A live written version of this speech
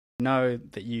Know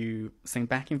that you sing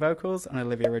backing vocals on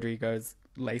Olivia Rodrigo's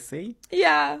Lacy.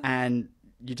 Yeah. And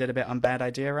you did a bit on Bad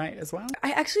Idea, right, as well?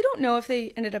 I actually don't know if they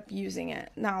ended up using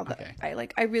it now that Okay.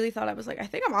 I really thought I was like, I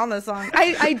think I'm on this song.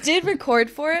 I did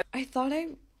record for it. I thought I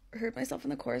heard myself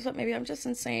in the chorus, but maybe I'm just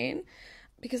insane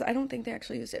because I don't think they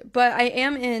actually used it. But I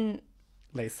am in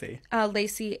Lacy.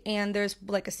 Lacy, and there's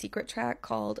like a secret track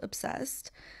called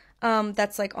Obsessed.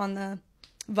 That's like on the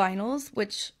vinyls,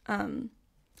 which I'm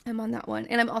on that one.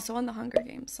 And I'm also on the Hunger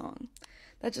Games song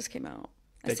that just came out.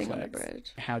 I Big sing on the flex.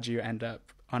 bridge. How do you end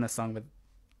up on a song with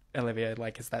Olivia?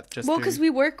 Like, is that just Well, because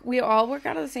we all work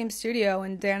out of the same studio,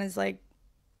 and Dan is like,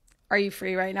 are you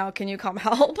free right now? Can you come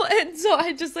help? And so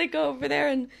I just like go over there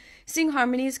and sing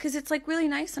harmonies, because it's like really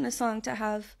nice in a song to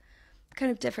have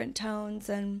kind of different tones.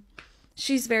 And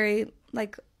she's very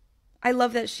like, I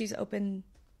love that she's open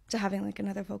to having like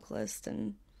another vocalist,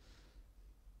 and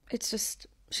it's just,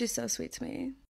 she's so sweet to me.